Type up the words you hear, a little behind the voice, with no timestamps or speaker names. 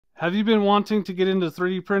Have you been wanting to get into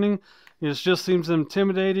 3D printing? It just seems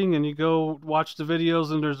intimidating, and you go watch the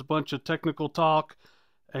videos and there's a bunch of technical talk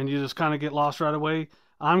and you just kind of get lost right away.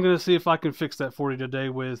 I'm going to see if I can fix that for you today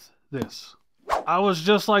with this. I was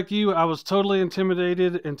just like you. I was totally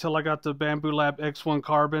intimidated until I got the Bambu Lab X1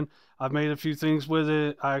 Carbon. I've made a few things with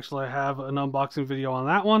it. I actually have an unboxing video on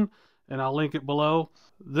that one, and I'll link it below.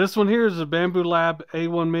 This one here is a Bambu Lab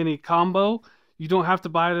A1 Mini combo. You don't have to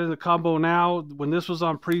buy it in a combo now. When this was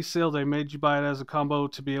on pre-sale, they made you buy it as a combo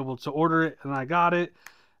to be able to order it, and I got it.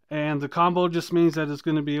 And the combo just means that it's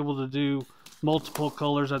going to be able to do multiple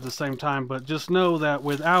colors at the same time. But just know that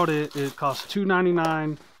without it, it costs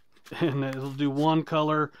 $2.99, and it'll do one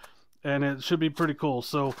color, and it should be pretty cool.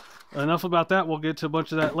 So enough about that. We'll get to a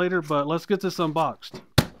bunch of that later, but let's get this unboxed.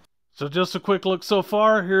 So just a quick look so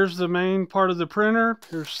far. Here's the main part of the printer.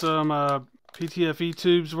 Here's some PTFE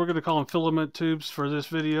tubes. We're going to call them filament tubes for this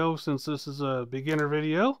video since this is a beginner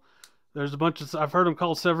video. There's a bunch of, I've heard them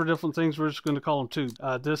called several different things. We're just going to call them tubes.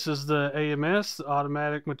 This is the AMS, the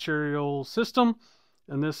Automatic Material System,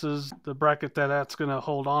 and this is the bracket that's going to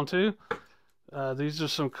hold on to. These are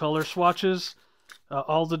some color swatches.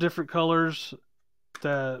 All the different colors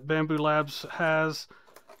that Bambu Labs has.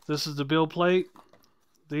 This is the build plate.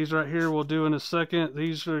 These right here we'll do in a second.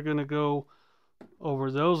 These are going to go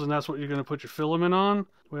over those, and that's what you're going to put your filament on.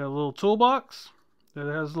 We have a little toolbox that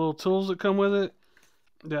has little tools that come with it.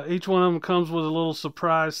 Yeah, each one of them comes with a little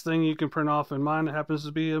surprise thing you can print off, and mine happens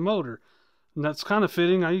to be a motor. And that's kind of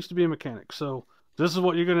fitting. I used to be a mechanic. So this is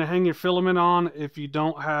what you're going to hang your filament on if you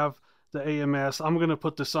don't have the AMS. I'm going to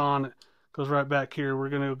put this on. It goes right back here. We're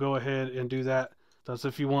going to go ahead and do that. That's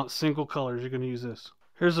if you want single colors, you're going to use this.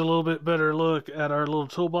 Here's a little bit better look at our little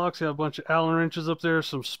toolbox. You have a bunch of Allen wrenches up there,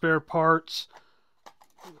 some spare parts.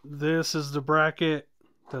 This is the bracket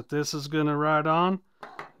that this is going to ride on.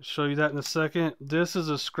 I'll show you that in a second. This is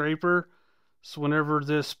a scraper. So whenever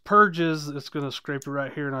this purges, it's going to scrape it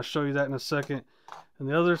right here, and I'll show you that in a second. And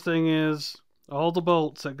the other thing is all the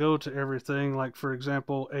bolts that go to everything, like for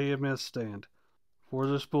example, AMS stand for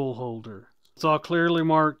the spool holder. It's all clearly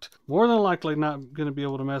marked. More than likely not going to be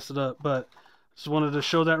able to mess it up, but just wanted to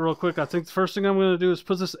show that real quick. I think the first thing I'm going to do is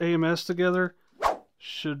put this AMS together.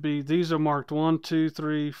 Should be, these are marked 1, 2,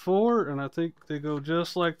 3, 4, and I think they go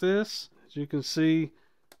just like this. As you can see,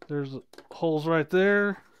 there's holes right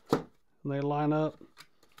there, and they line up.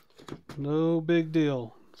 No big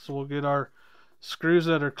deal. So we'll get our screws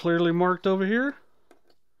that are clearly marked over here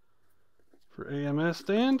for AMS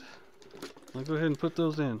stand. I'll go ahead and put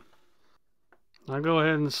those in. I'll go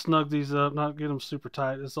ahead and snug these up, not get them super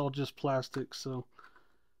tight. It's all just plastic, so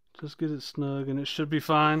just get it snug and it should be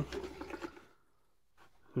fine.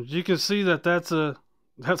 As you can see that's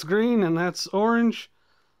green and that's orange,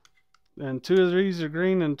 and two of these are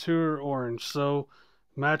green and two are orange. So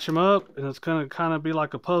match them up, and it's gonna kind of be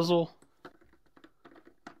like a puzzle.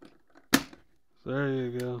 There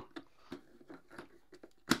you go.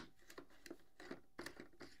 They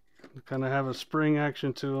kind of have a spring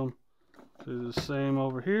action to them. Do the same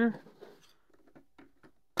over here.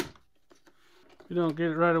 If you don't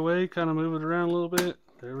get it right away, kind of move it around a little bit.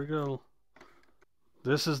 There we go.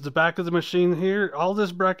 This is the back of the machine here. All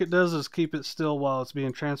this bracket does is keep it still while it's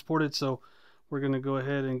being transported. So we're going to go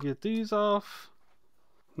ahead and get these off.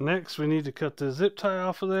 Next, we need to cut the zip tie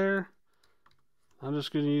off of there. I'm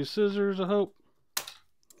just going to use scissors, I hope.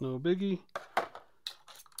 No biggie.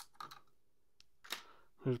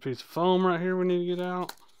 There's a piece of foam right here we need to get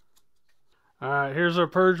out. Alright, here's our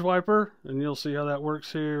purge wiper, and you'll see how that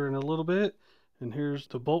works here in a little bit. And here's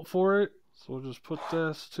the bolt for it. So we'll just put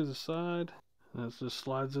this to the side. That just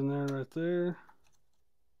slides in there right there.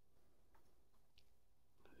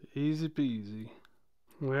 Easy peasy.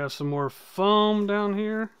 We have some more foam down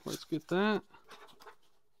here. Let's get that.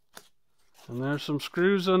 And there's some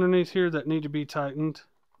screws underneath here that need to be tightened.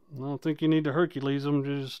 I don't think you need to Hercules them,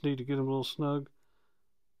 you just need to get them a little snug.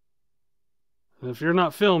 And if you're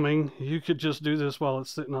not filming, you could just do this while it's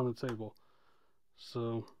sitting on the table.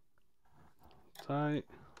 So, tight.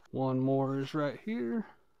 One more is right here.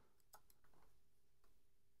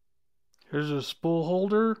 Here's a spool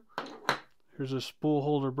holder. Here's a spool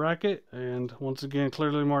holder bracket. And once again,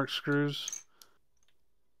 clearly marked screws.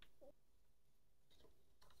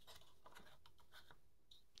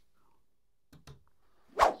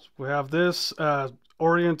 So we have this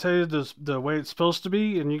orientated the way it's supposed to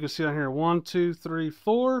be, and you can see on here 1, 2, 3,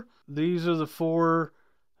 4. These are the 4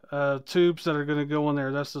 tubes that are going to go in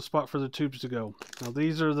there. That's the spot for the tubes to go. Now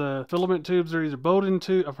these are the filament tubes. They're either Bowden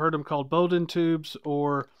tubes, I've heard them called Bowden tubes,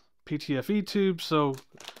 or PTFE tubes. So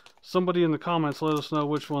somebody in the comments let us know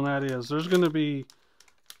which one that is. There's going to be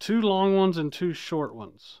 2 long ones and 2 short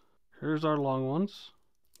ones. Here's our long ones.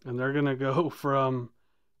 And they're going to go from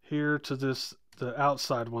here to the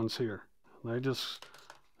outside ones here. They just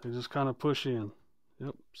kind of push in.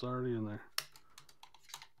 Yep, it's already in there.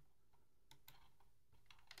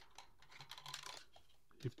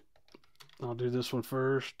 I'll do this one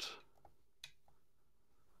first.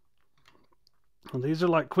 And these are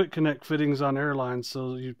like quick connect fittings on airlines,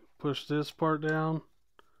 so you push this part down.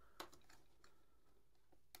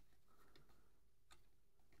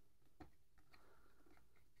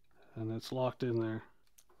 And it's locked in there.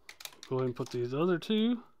 Go ahead and put these other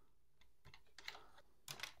two.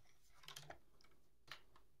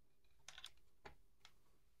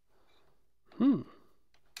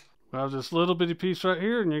 I have this little bitty piece right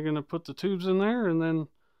here, and you're going to put the tubes in there, and then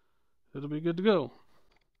it'll be good to go.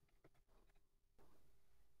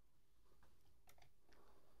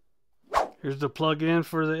 Here's the plug-in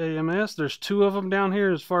for the AMS. There's two of them down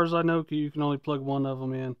here. As far as I know, you can only plug one of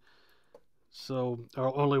them in. So,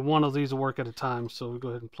 or only one of these will work at a time. So we'll go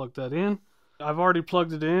ahead and plug that in. I've already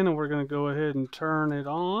plugged it in, and we're going to go ahead and turn it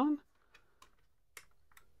on.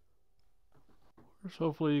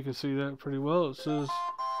 Hopefully you can see that pretty well. It says,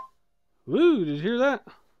 woo, did you hear that?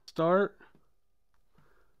 Start.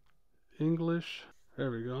 English.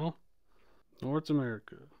 There we go. North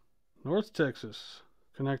America. North Texas.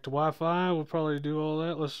 Connect to Wi-Fi. We'll probably do all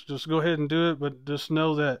that. Let's just go ahead and do it, but just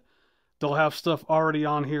know that they'll have stuff already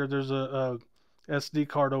on here. There's a SD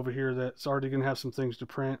card over here that's already going to have some things to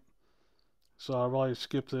print. So I'll probably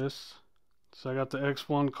skip this. So I got the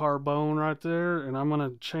X1 Carbone right there, and I'm going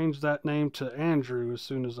to change that name to Andrew as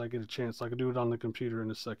soon as I get a chance. I can do it on the computer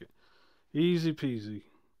in a second. Easy peasy.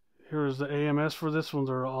 Here is the AMS for this one.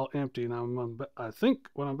 They're all empty, and I think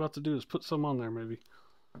what I'm about to do is put some on there maybe.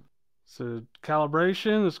 So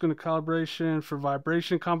calibration, it's going to calibration for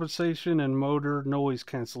vibration compensation and motor noise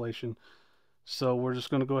cancellation. So we're just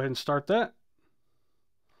going to go ahead and start that.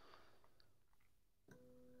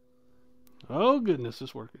 Oh goodness,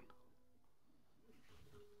 it's working.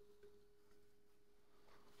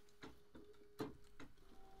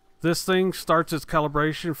 This thing starts its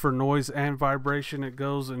calibration for noise and vibration. It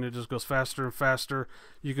goes and it just goes faster and faster.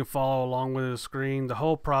 You can follow along with the screen. The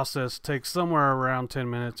whole process takes somewhere around 10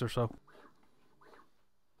 minutes or so.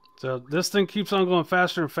 So this thing keeps on going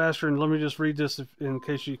faster and faster. And let me just read this in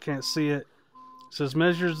case you can't see it. It says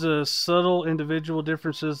measures the subtle individual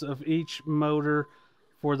differences of each motor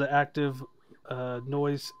for the active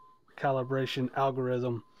noise calibration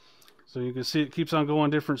algorithm. So you can see it keeps on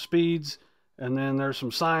going different speeds. And then there's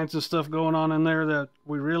some science and stuff going on in there that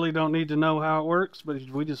we really don't need to know how it works, but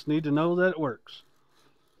we just need to know that it works.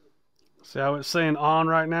 See how it's saying on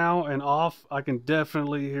right now and off? I can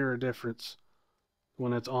definitely hear a difference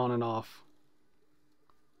when it's on and off.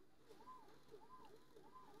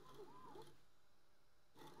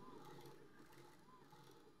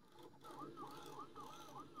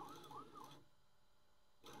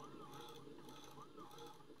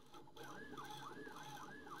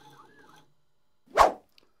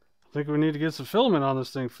 I think we need to get some filament on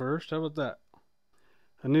this thing first. How about that?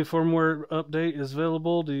 A new firmware update is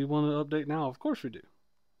available. Do you want to update now? Of course we do.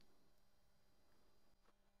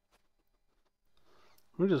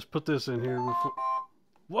 Let me just put this in here before.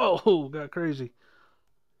 Whoa, got crazy.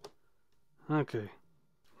 Okay.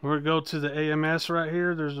 We're going to go to the AMS right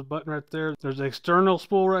here. There's a button right there. There's the external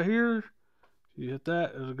spool right here. You hit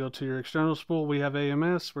that, it'll go to your external spool. We have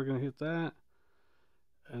AMS. We're going to hit that.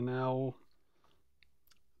 And now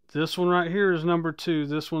this one right here is number 2.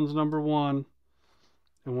 This one's number 1.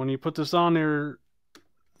 And when you put this on there,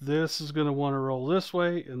 this is going to want to roll this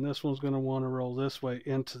way, and this one's going to want to roll this way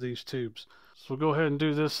into these tubes. So we'll go ahead and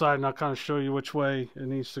do this side, and I'll kind of show you which way it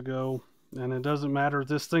needs to go. And it doesn't matter.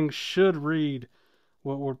 This thing should read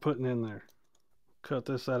what we're putting in there. Cut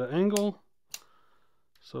this at an angle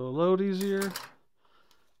so it'll load easier.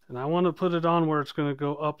 And I want to put it on where it's going to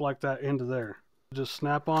go up like that into there. Just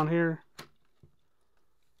snap on here.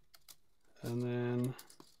 And then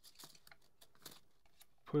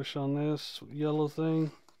push on this yellow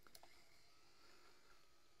thing.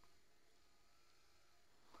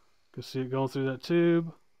 You can see it going through that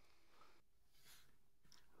tube.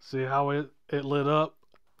 See how it lit up?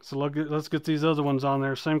 So let's get these other ones on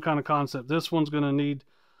there. Same kind of concept. This one's going to need,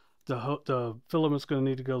 the filament's going to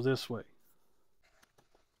need to go this way.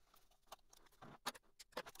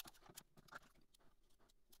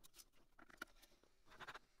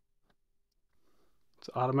 It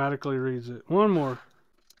automatically reads it. One more.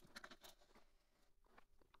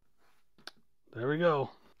 There we go.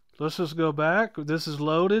 Let's just go back. This is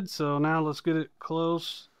loaded, so now let's get it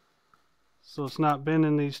close so it's not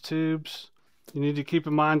bending these tubes. You need to keep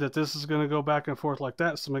in mind that this is going to go back and forth like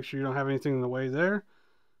that, so make sure you don't have anything in the way there.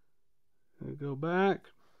 Go back,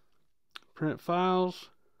 print files.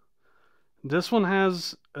 This one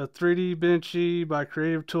has a 3D Benchy by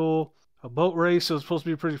Creative Tool, a boat race, so it's supposed to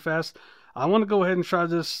be pretty fast. I want to go ahead and try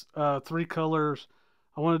this 3 colors.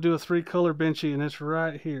 I want to do a 3-color Benchy, and it's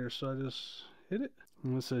right here. So I just hit it.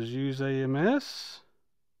 And it says use AMS.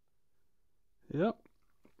 Yep.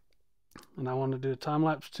 And I want to do a time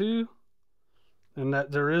lapse too. And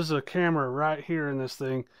that there is a camera right here in this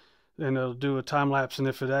thing, and it'll do a time lapse. And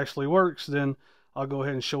if it actually works, then I'll go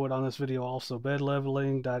ahead and show it on this video also. Bed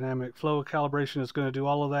leveling, dynamic flow calibration is going to do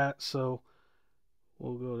all of that. So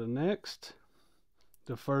we'll go to next.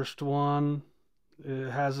 The first one, it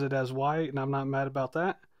has it as white, and I'm not mad about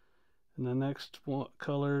that. And the next one,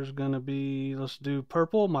 color is going to be, let's do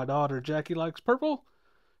purple. My daughter Jackie likes purple.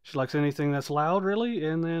 She likes anything that's loud, really.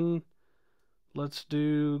 And then let's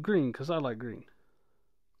do green, because I like green.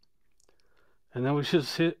 And then we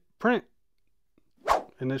just hit print.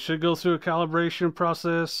 And it should go through a calibration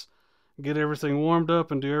process, get everything warmed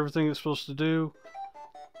up, and do everything it's supposed to do.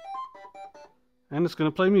 And it's going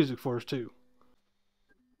to play music for us too.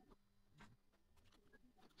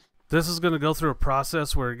 This is going to go through a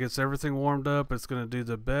process where it gets everything warmed up. It's going to do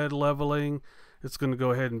the bed leveling. It's going to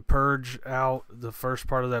go ahead and purge out the first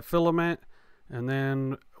part of that filament. And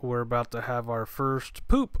then we're about to have our first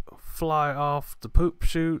poop fly off the poop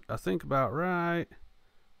chute, I think about right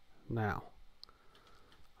now.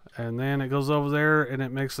 And then it goes over there and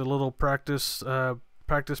it makes a little practice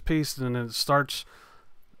piece, and then it starts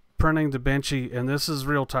printing the Benchy. And this is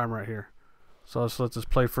real time right here. So let's let this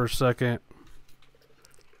play for a second.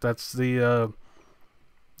 That's the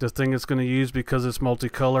thing it's going to use because it's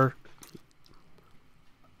multicolor.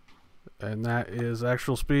 And that is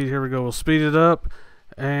actual speed. Here we go. We'll speed it up,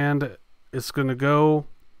 and it's going to go.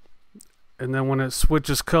 And then when it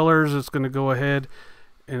switches colors, it's going to go ahead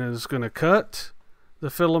and it's going to cut the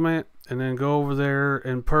filament and then go over there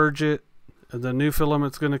and purge it. And the new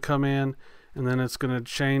filament's going to come in, and then it's going to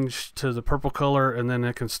change to the purple color, and then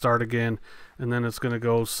it can start again, and then it's going to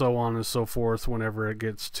go so on and so forth whenever it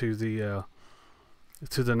gets to the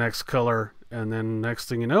next color. And then next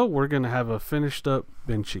thing you know, we're going to have a finished up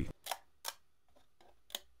Benchy.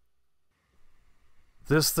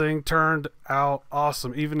 This thing turned out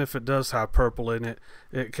awesome. Even if it does have purple in it,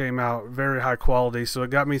 it came out very high quality. So it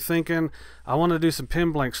got me thinking, I want to do some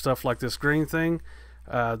pin blank stuff like this green thing.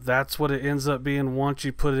 That's what it ends up being once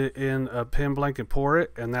you put it in a pin blank and pour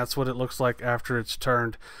it, and that's what it looks like after it's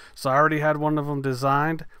turned. So I already had one of them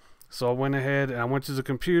designed, so I went ahead and I went to the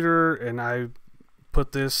computer and I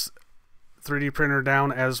put this 3D printer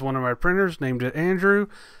down as one of my printers, named it Andrew,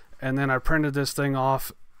 and then I printed this thing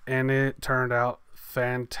off, and it turned out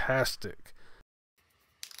fantastic.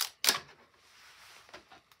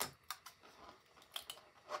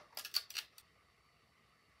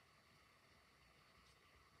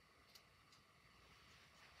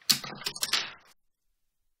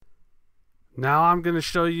 Now I'm going to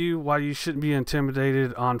show you why you shouldn't be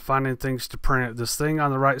intimidated on finding things to print. This thing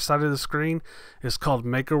on the right side of the screen is called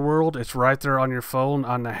Maker World. It's right there on your phone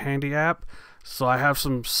on the Handy app. So I have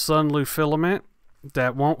some Sunlu filament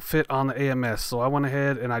that won't fit on the AMS. So I went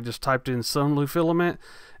ahead and I just typed in Sunlu filament,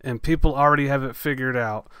 and people already have it figured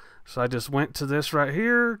out. So I just went to this right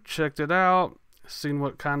here, checked it out, seen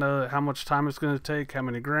how much time it's going to take, how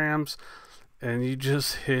many grams, and you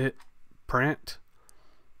just hit print.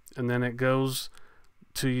 And then it goes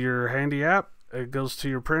to your Handy app, it goes to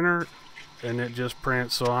your printer, and it just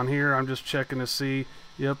prints. So on here, I'm just checking to see,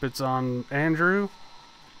 yep, it's on Andrew.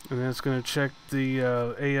 And then it's going to check the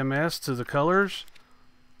AMS to the colors,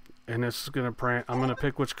 and it's going to print. I'm going to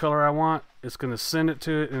pick which color I want. It's going to send it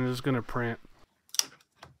to it, and it's going to print.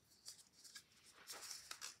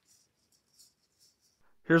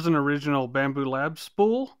 Here's an original Bambu Lab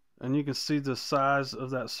spool, and you can see the size of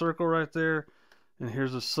that circle right there. And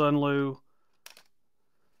here's a Sunlu.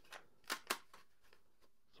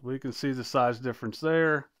 So we can see the size difference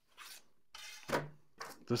there.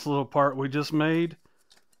 This little part we just made.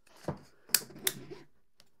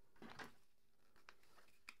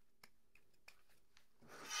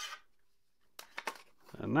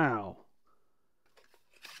 And now,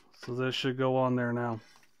 so this should go on there now.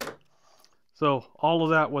 So all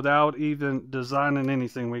of that without even designing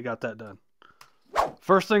anything, we got that done.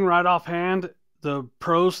 First thing right offhand, the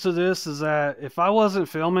pros to this is that if I wasn't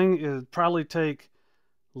filming, it'd probably take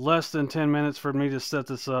less than 10 minutes for me to set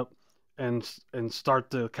this up and start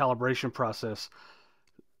the calibration process.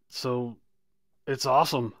 So it's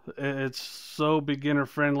awesome. It's so beginner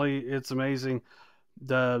friendly. It's amazing.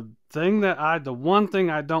 The one thing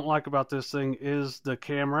I don't like about this thing is the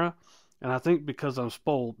camera, and I think because I'm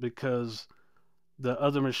spoiled, because the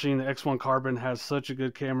other machine, the X1 Carbon, has such a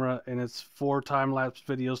good camera, and it's 4 time-lapse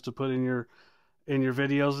videos to put in your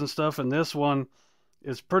videos and stuff. And this one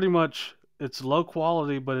is pretty much, it's low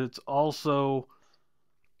quality, but it's also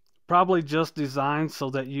probably just designed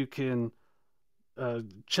so that you can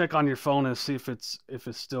check on your phone and see if it's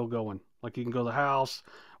still going. Like you can go to the house.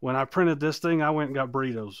 When I printed this thing, I went and got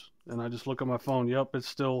burritos, and I just look at my phone. Yep, it's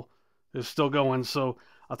still going. So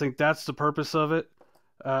I think that's the purpose of it.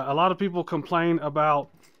 A lot of people complain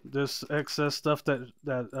about this excess stuff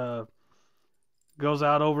that goes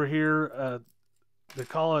out over here. They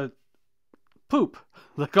call it poop.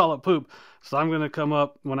 They call it poop. So I'm gonna come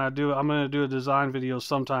up when I do. I'm gonna do a design video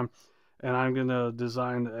sometime, and I'm gonna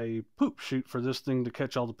design a poop chute for this thing to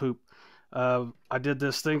catch all the poop. I did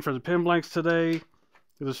this thing for the pin blanks today.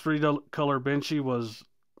 This 3-color benchy was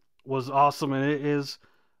awesome, and it is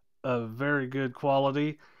a very good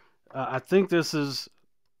quality. I think this is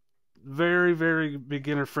very, very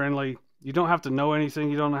beginner friendly. You don't have to know anything.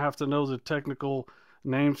 You don't have to know the technical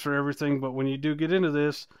names for everything. But when you do get into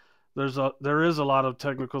this, there is a lot of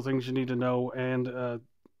technical things you need to know. And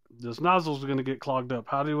this nozzle is going to get clogged up.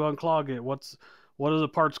 How do you unclog it? What are the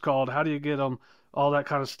parts called? How do you get them? All that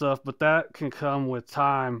kind of stuff. But that can come with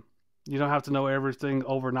time. You don't have to know everything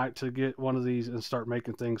overnight to get one of these and start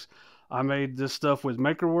making things. I made this stuff with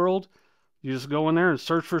Maker World. You just go in there and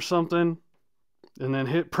search for something, and then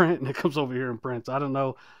hit print, and it comes over here and prints. I don't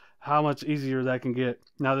know how much easier that can get.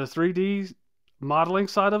 Now, the 3D modeling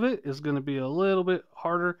side of it is going to be a little bit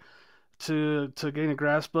harder to gain a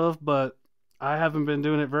grasp of, but I haven't been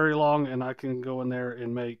doing it very long, and I can go in there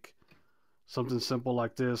and make something simple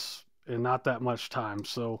like this in not that much time.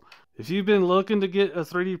 So if you've been looking to get a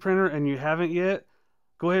 3D printer and you haven't yet,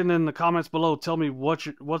 go ahead and in the comments below tell me what's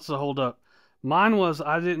the holdup. Mine was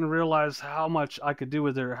I didn't realize how much I could do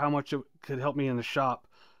with it, or how much it could help me in the shop.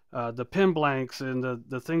 The pin blanks and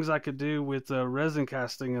the things I could do with resin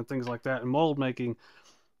casting and things like that, and mold making.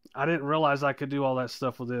 I didn't realize I could do all that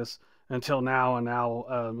stuff with this until now, and now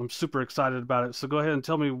I'm super excited about it. So go ahead and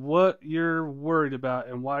tell me what you're worried about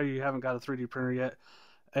and why you haven't got a 3D printer yet.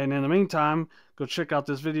 And in the meantime, go check out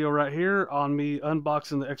this video right here on me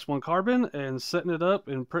unboxing the X1 Carbon and setting it up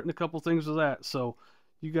and printing a couple things with that. So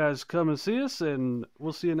you guys come and see us, and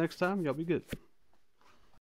we'll see you next time. Y'all be good.